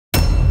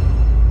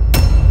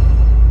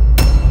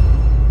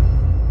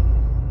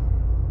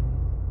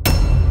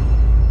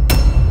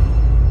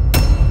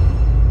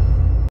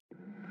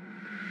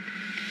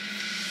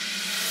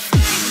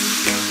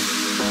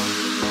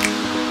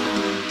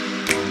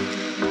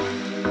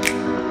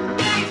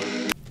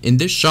In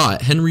this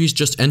shot, Henry's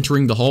just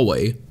entering the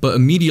hallway, but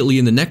immediately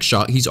in the next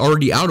shot, he's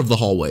already out of the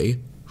hallway.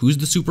 Who's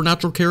the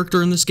supernatural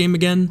character in this game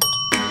again?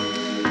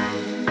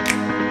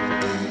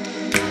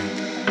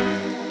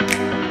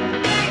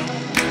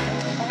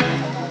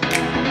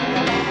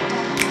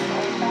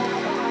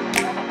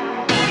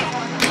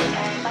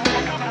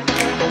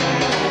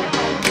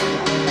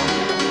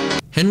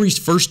 Henry's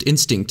first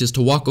instinct is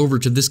to walk over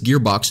to this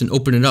gearbox and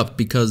open it up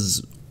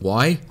because,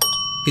 why?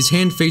 His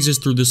hand phases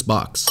through this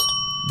box.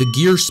 The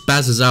gear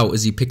spazzes out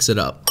as he picks it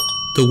up.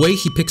 The way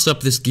he picks up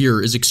this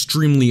gear is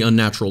extremely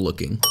unnatural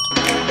looking.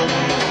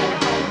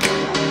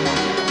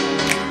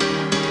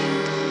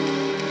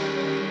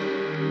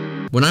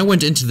 When I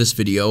went into this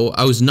video,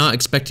 I was not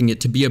expecting it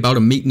to be about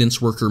a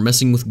maintenance worker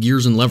messing with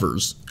gears and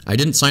levers. I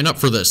didn't sign up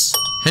for this.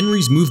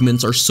 Henry's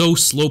movements are so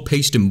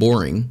slow-paced and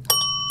boring.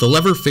 The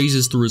lever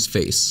phases through his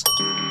face.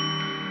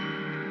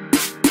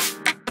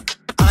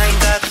 I'm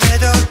that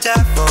little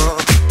devil,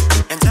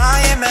 and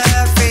I am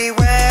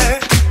everywhere.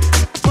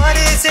 What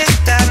is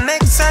it that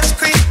makes us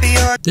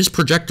creepier? This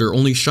projector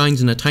only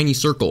shines in a tiny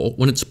circle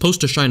when it's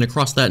supposed to shine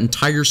across that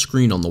entire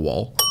screen on the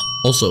wall.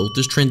 Also,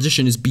 this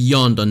transition is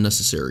beyond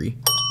unnecessary.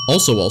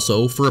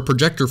 Also, for a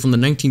projector from the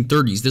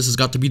 1930s, this has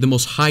got to be the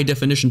most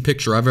high-definition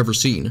picture I've ever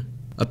seen.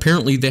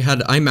 Apparently, they had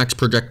IMAX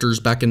projectors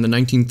back in the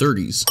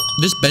 1930s.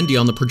 This bendy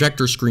on the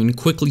projector screen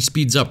quickly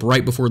speeds up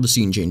right before the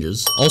scene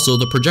changes. Also,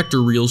 the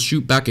projector reels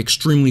shoot back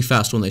extremely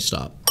fast when they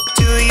stop.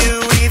 Do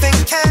you even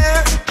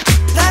care?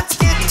 Let's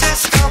get to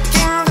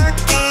skulking,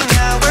 lurking.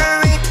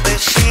 Our ink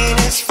machine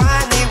is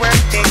finally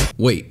working.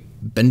 Wait,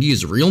 Bendy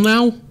is real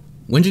now?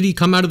 When did he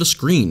come out of the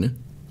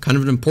screen? Kind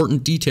of an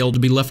important detail to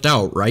be left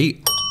out, right?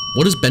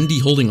 What is Bendy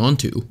holding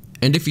onto?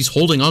 And if he's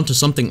holding onto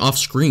something off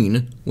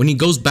screen, when he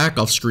goes back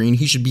off screen,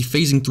 he should be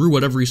phasing through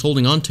whatever he's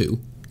holding onto.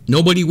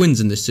 Nobody wins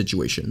in this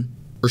situation.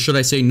 Or should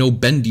I say no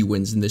Bendy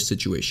wins in this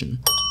situation.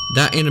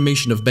 That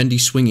animation of Bendy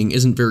swinging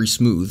isn't very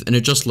smooth, and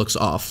it just looks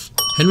off.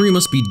 Henry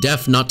must be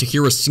deaf not to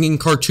hear a singing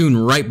cartoon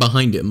right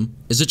behind him.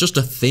 Is it just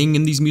a thing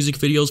in these music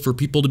videos for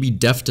people to be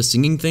deaf to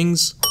singing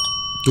things?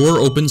 Door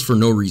opens for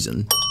no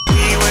reason.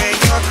 We were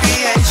your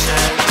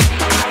creation.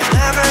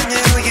 Never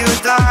knew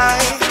you'd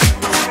lie.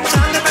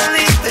 Time to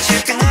believe that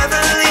you can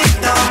never leave,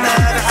 no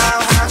matter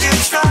how hard you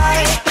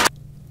try.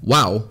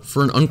 Wow,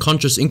 for an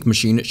unconscious ink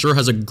machine, it sure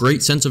has a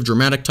great sense of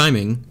dramatic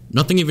timing.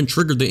 Nothing even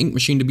triggered the ink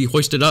machine to be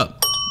hoisted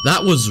up.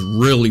 That was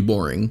really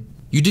boring.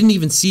 You didn't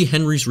even see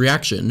Henry's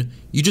reaction.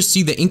 You just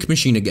see the ink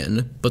machine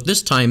again, but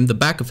this time the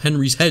back of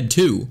Henry's head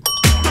too.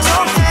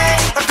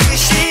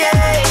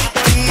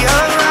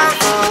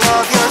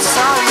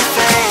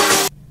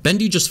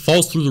 Bendy just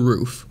falls through the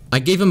roof. I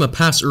gave him a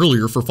pass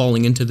earlier for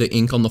falling into the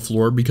ink on the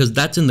floor because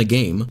that's in the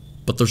game,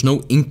 but there's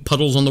no ink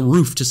puddles on the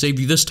roof to save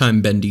you this time,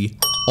 Bendy.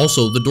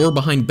 Also, the door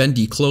behind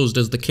Bendy closed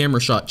as the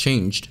camera shot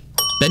changed.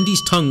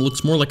 Bendy's tongue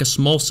looks more like a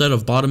small set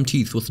of bottom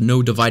teeth with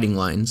no dividing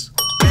lines.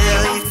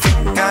 Really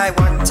think I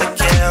want to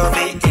kill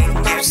the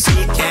ink you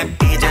see can't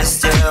be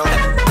distilled.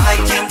 I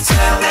can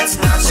tell it's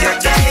not your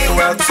day.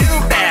 Well,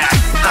 too bad,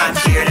 I'm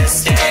here to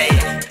stay.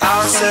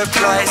 Our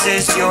surprise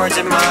is your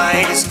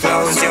demise.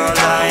 Close your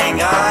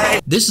lying eye.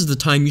 This is the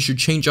time you should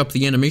change up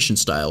the animation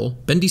style.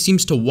 Bendy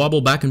seems to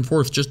wobble back and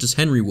forth just as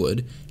Henry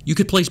would. You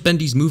could place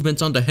Bendy's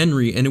movements onto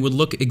Henry and it would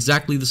look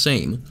exactly the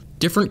same.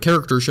 Different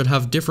characters should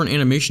have different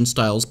animation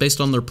styles based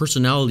on their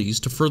personalities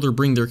to further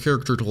bring their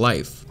character to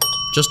life.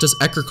 Just as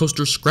Ecker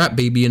Coaster's Scrap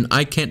Baby and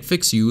I Can't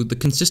Fix You, the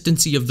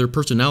consistency of their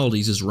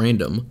personalities is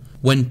random.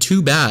 When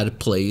Too Bad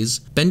plays,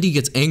 Bendy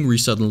gets angry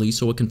suddenly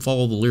so it can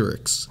follow the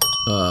lyrics.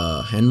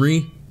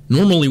 Henry?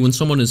 Normally when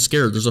someone is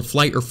scared, there's a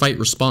flight or fight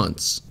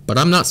response, but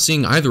I'm not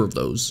seeing either of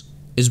those.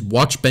 Is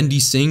Watch Bendy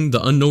Sing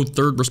the unknown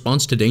third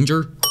response to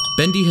danger?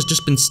 Bendy has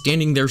just been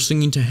standing there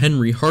singing to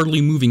Henry, hardly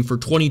moving for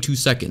 22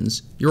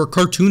 seconds. You're a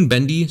cartoon,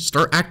 Bendy.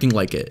 Start acting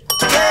like it.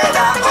 Get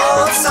that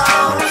old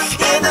song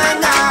in the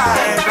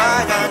night,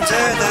 right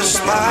under the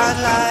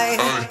spotlight.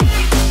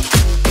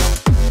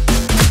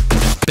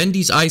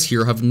 Bendy's eyes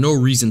here have no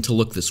reason to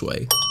look this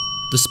way.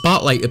 The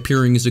spotlight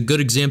appearing is a good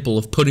example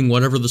of putting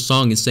whatever the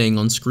song is saying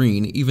on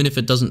screen, even if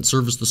it doesn't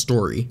service the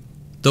story.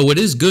 Though it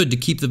is good to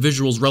keep the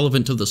visuals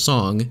relevant to the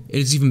song, it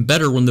is even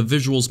better when the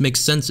visuals make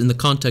sense in the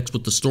context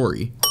with the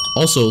story.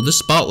 Also, this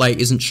spotlight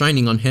isn't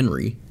shining on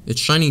Henry, it's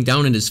shining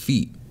down at his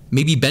feet.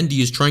 Maybe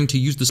Bendy is trying to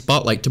use the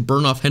spotlight to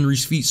burn off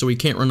Henry's feet so he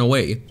can't run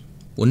away.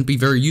 Wouldn't be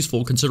very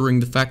useful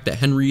considering the fact that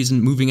Henry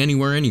isn't moving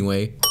anywhere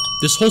anyway.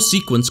 This whole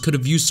sequence could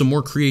have used some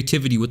more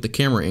creativity with the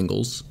camera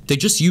angles. They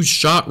just used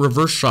shot,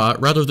 reverse shot,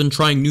 rather than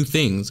trying new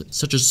things,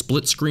 such as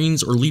split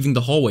screens or leaving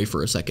the hallway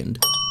for a second.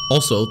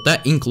 Also,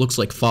 that ink looks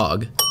like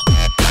fog.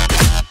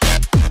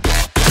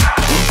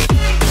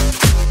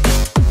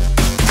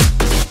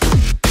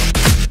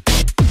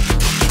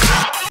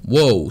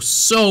 Whoa,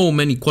 so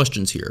many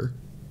questions here.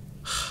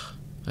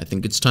 I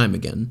think it's time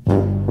again.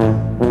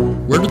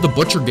 Where did the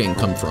Butcher Gang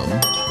come from?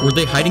 Were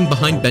they hiding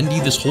behind Bendy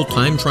this whole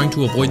time trying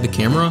to avoid the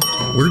camera?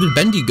 Where did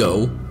Bendy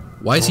go?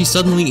 Why is he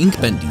suddenly Ink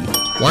Bendy?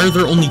 Why are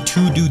there only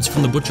 2 dudes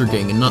from the Butcher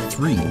Gang and not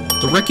 3?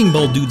 The Wrecking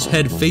Ball dude's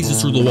head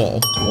phases through the wall.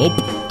 Well,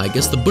 I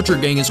guess the Butcher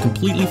Gang is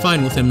completely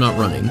fine with him not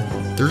running.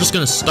 They're just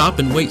gonna stop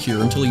and wait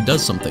here until he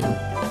does something.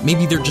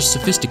 Maybe they're just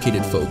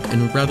sophisticated folk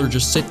and would rather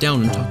just sit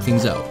down and talk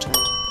things out.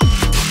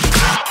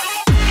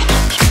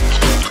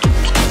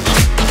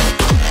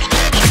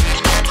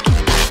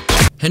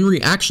 Henry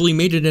actually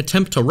made an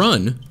attempt to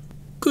run.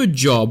 Good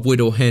job,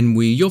 Widow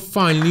Henry, you're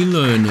finally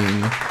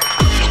learning.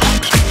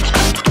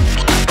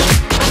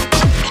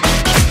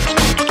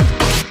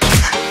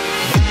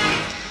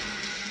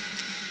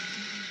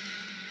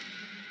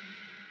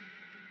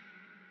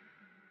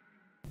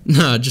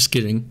 Nah, just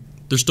kidding.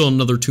 There's still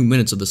another 2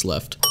 minutes of this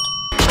left.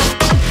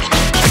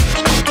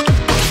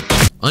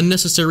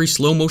 Unnecessary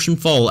slow motion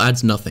fall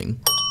adds nothing.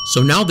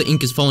 So now the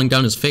ink is falling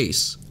down his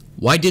face.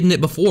 Why didn't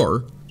it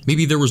before?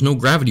 Maybe there was no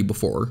gravity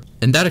before.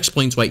 And that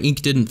explains why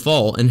ink didn't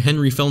fall and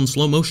Henry fell in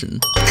slow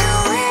motion.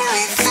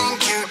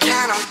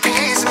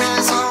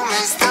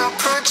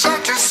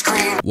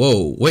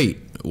 Whoa, wait,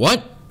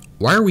 what?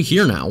 Why are we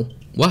here now?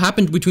 What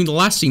happened between the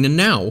last scene and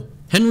now?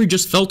 Henry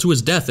just fell to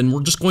his death and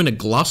we're just going to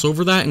gloss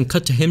over that and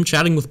cut to him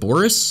chatting with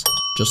Boris?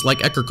 Just like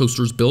Ecker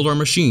Coaster's Build Our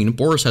Machine,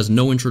 Boris has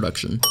no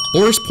introduction.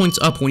 Boris points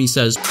up when he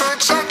says,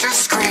 "Projector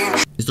screen."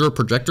 Is there a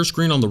projector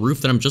screen on the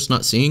roof that I'm just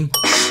not seeing?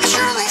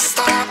 Surely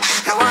stop.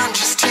 No, I'm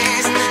just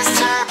teasing. This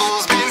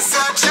table's been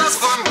set just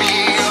for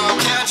me. Oh,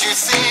 can't you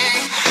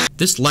see?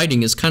 This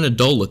lighting is kind of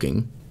dull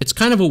looking. It's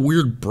kind of a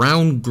weird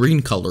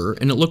brown-green color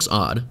and it looks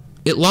odd.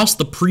 It lost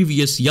the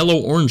previous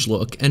yellow-orange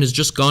look and has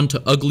just gone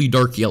to ugly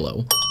dark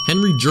yellow.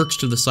 Henry jerks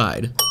to the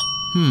side.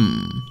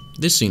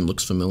 This scene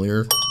looks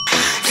familiar.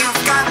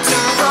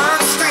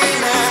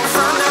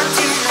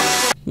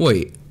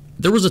 Wait,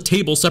 there was a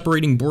table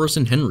separating Boris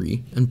and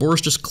Henry, and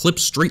Boris just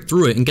clips straight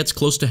through it and gets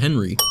close to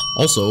Henry.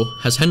 Also,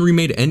 has Henry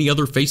made any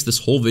other face this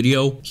whole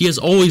video? He has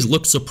always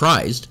looked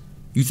surprised.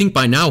 You think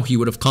by now he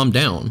would have calmed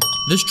down.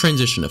 This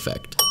transition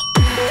effect.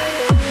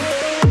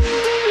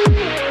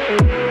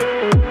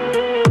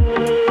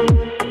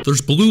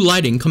 There's blue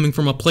lighting coming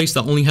from a place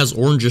that only has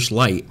orangish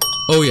light.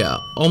 Oh yeah,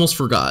 almost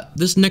forgot.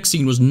 This next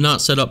scene was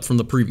not set up from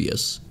the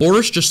previous.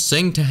 Boris just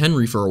sang to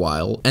Henry for a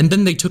while, and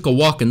then they took a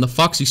walk in the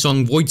Foxy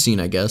song Void scene,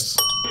 I guess.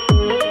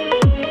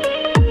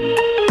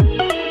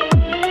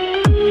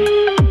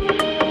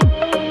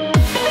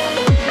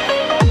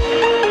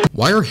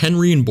 Why are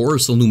Henry and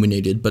Boris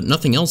illuminated, but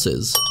nothing else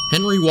is?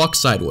 Henry walks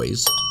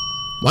sideways.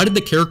 Why did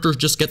the characters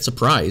just get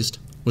surprised?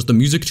 Was the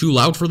music too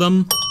loud for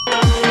them?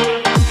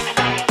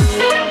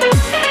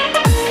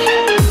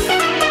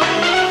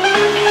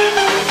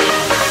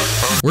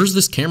 Where's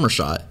this camera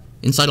shot?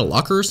 Inside a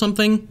locker or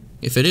something?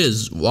 If it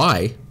is,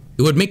 why?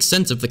 It would make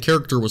sense if the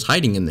character was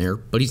hiding in there,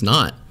 but he's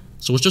not.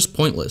 So it's just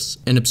pointless,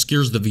 and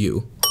obscures the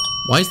view.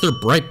 Why is there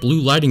bright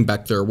blue lighting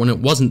back there when it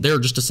wasn't there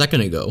just a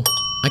second ago?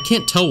 I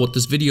can't tell what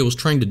this video is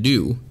trying to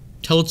do.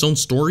 Tell its own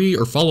story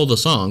or follow the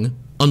song.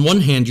 On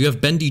one hand, you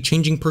have Bendy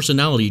changing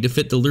personality to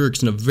fit the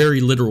lyrics in a very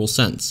literal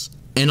sense.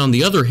 And on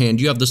the other hand,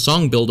 you have the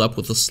song build up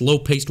with a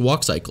slow-paced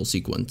walk cycle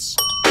sequence.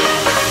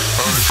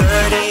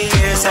 30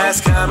 years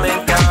has come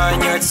and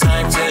gone. Your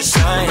time to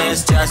shine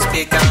has just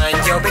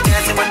begun. You'll be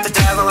dancing with the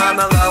devil on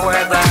the lower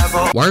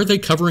level. Why are they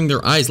covering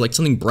their eyes like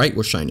something bright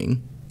was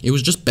shining? It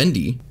was just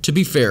Bendy. To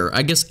be fair,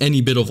 I guess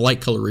any bit of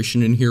light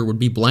coloration in here would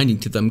be blinding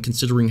to them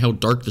considering how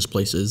dark this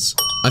place is.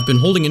 I've been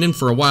holding it in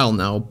for a while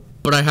now,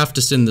 but I have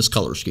to sin this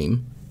color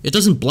scheme. It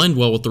doesn't blend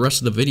well with the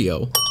rest of the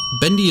video.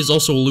 Bendy is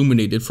also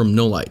illuminated from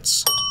no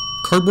lights.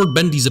 Cardboard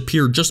Bendies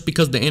appear just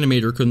because the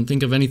animator couldn't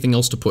think of anything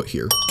else to put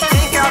here.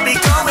 Think I'll be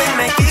going,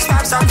 make these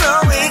raps start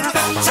flowing.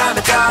 Time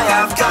to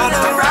die, I've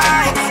gonna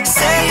ride.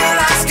 Say your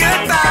last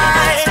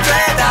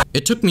goodbye.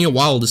 It took me a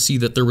while to see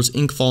that there was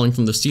ink falling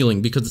from the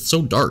ceiling because it's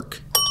so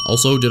dark.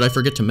 Also, did I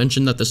forget to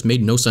mention that this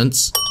made no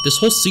sense? This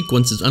whole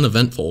sequence is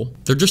uneventful.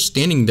 They're just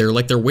standing there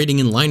like they're waiting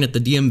in line at the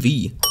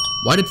DMV.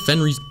 Why did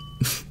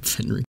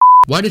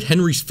Why did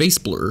Henry's face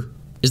blur?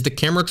 Is the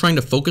camera trying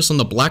to focus on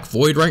the black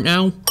void right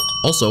now?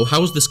 Also,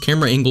 how is this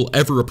camera angle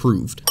ever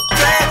approved?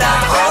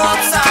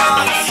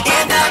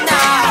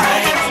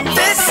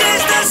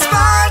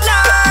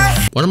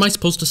 What am I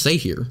supposed to say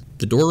here?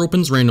 The door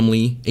opens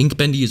randomly, Ink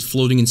Bendy is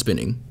floating and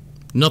spinning.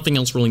 Nothing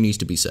else really needs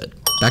to be said.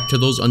 Back to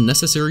those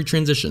unnecessary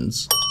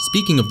transitions.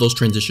 Speaking of those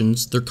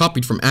transitions, they're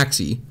copied from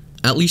Axie.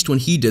 At least when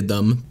he did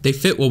them, they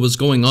fit what was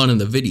going on in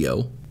the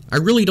video. I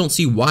really don't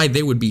see why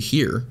they would be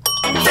here.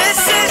 This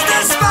is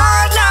the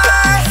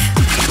spotlight.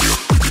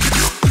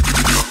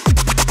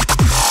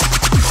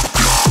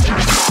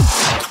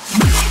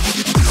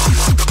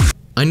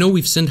 I know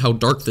we've sinned how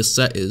dark this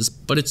set is,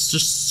 but it's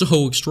just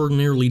so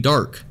extraordinarily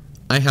dark.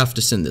 I have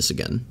to sin this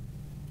again.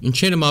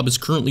 Enchanted is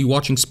currently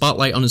watching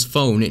Spotlight on his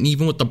phone, and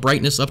even with the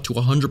brightness up to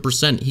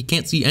 100%, he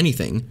can't see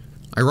anything.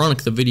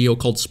 Ironic the video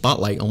called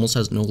Spotlight almost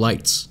has no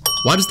lights.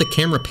 Why does the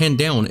camera pan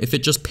down if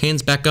it just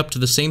pans back up to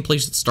the same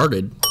place it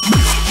started?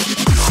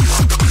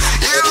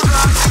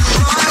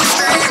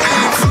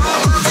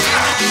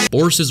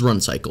 Boris's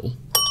run cycle.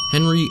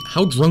 Henry,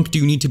 how drunk do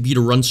you need to be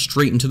to run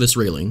straight into this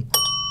railing?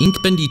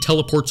 Inkbendy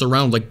teleports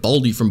around like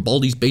Baldi from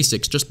Baldi's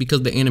Basics just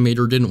because the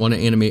animator didn't want to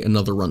animate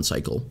another run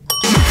cycle.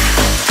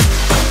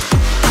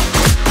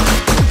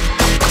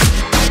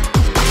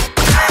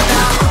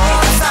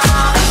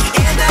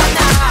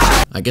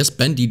 I guess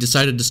Bendy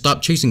decided to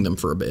stop chasing them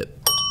for a bit.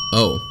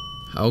 Oh,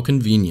 how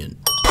convenient.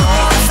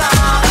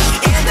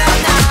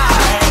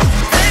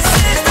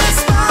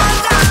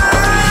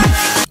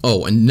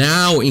 Oh, and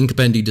now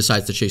Inkbendy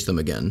decides to chase them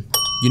again.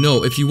 You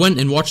know, if you went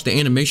and watched the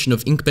animation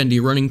of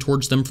Inkbendy running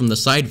towards them from the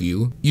side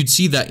view, you'd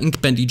see that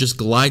Inkbendy just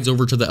glides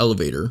over to the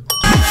elevator.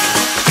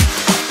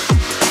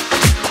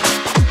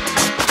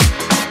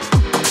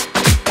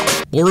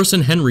 Boris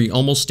and Henry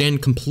almost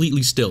stand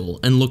completely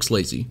still and looks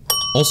lazy.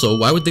 Also,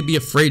 why would they be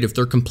afraid if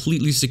they're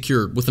completely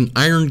secured with an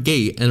iron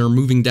gate and are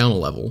moving down a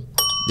level?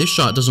 This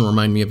shot doesn't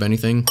remind me of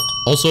anything.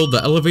 Also,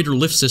 the elevator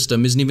lift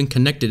system isn't even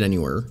connected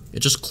anywhere. It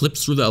just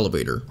clips through the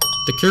elevator.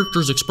 The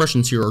characters'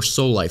 expressions here are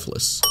so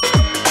lifeless.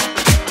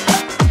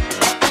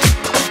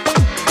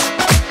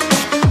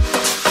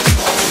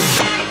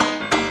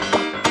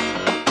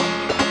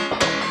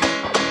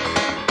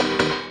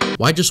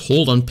 Why just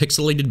hold on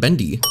pixelated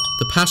Bendy?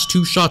 The past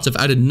 2 shots have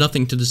added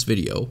nothing to this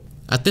video.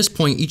 At this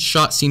point, each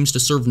shot seems to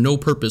serve no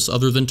purpose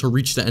other than to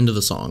reach the end of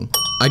the song.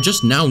 I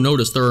just now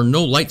noticed there are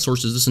no light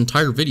sources this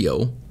entire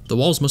video. The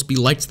walls must be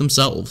lights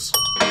themselves.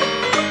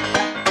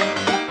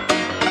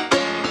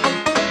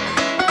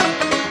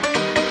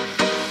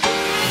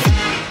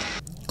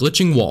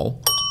 Glitching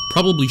wall.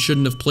 Probably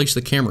shouldn't have placed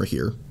the camera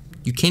here.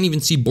 You can't even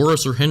see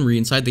Boris or Henry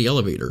inside the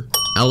elevator.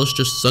 Alice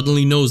just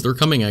suddenly knows they're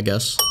coming, I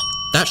guess.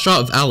 That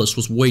shot of Alice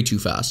was way too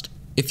fast.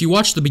 If you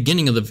watch the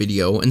beginning of the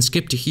video and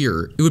skip to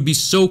here, it would be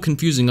so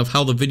confusing of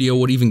how the video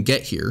would even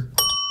get here.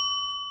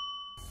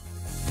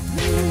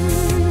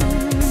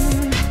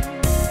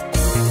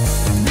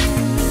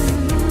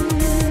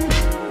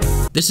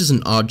 This is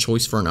an odd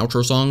choice for an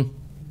outro song.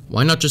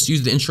 Why not just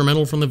use the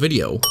instrumental from the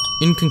video?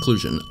 In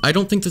conclusion, I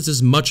don't think this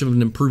is much of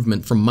an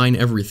improvement from Mine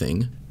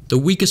Everything. The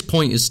weakest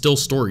point is still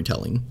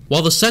storytelling.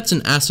 While the sets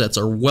and assets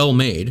are well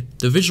made,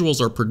 the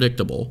visuals are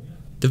predictable.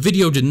 The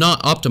video did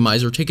not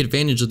optimize or take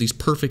advantage of these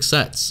perfect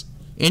sets.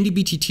 Andy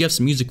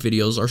BTTF's music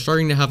videos are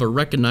starting to have a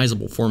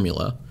recognizable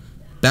formula.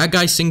 Bad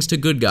guy sings to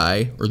good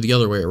guy, or the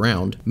other way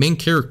around. Main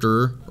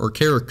character, or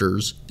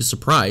characters, is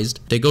surprised.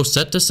 They go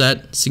set to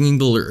set, singing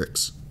the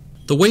lyrics.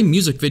 The way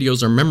music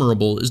videos are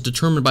memorable is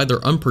determined by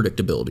their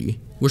unpredictability,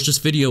 which this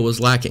video was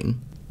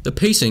lacking. The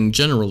pacing,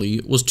 generally,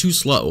 was too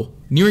slow.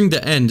 Nearing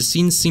the end,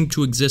 scenes seemed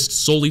to exist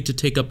solely to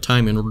take up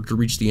time in order to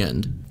reach the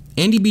end.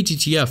 Andy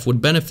BTTF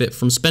would benefit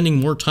from spending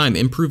more time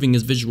improving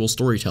his visual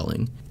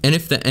storytelling, and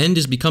if the end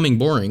is becoming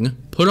boring,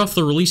 put off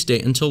the release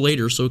date until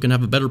later so it can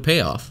have a better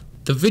payoff.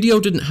 The video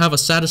didn't have a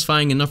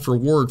satisfying enough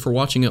reward for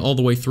watching it all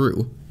the way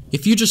through.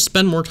 If you just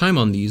spend more time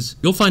on these,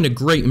 you'll find a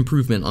great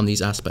improvement on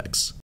these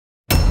aspects.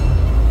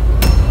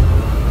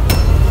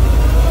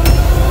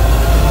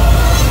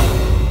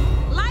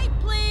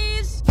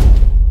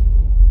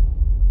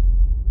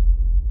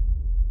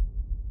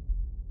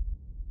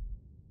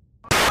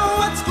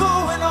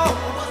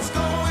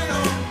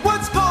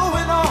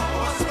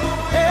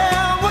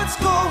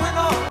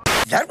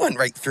 That went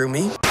right through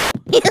me. I'm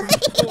gonna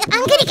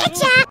get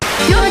ya!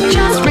 You're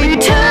just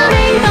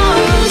returning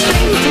those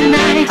dreams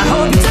tonight. I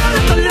hope you turn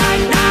up the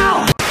light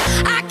now.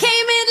 I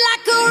came in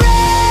like a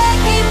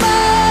wrecking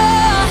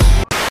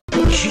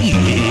ball. Gee,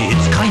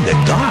 it's kinda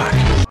dark.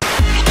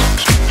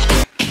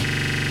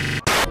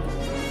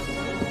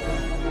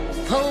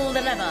 Pull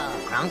the lever,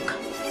 Crunk.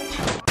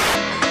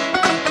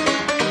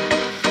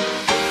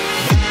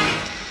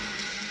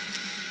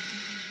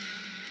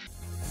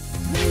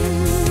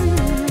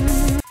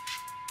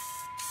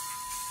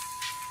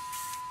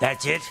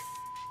 That's it?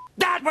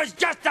 That was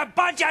just a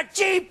bunch of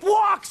cheap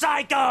walk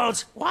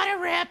cycles! What a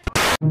rip.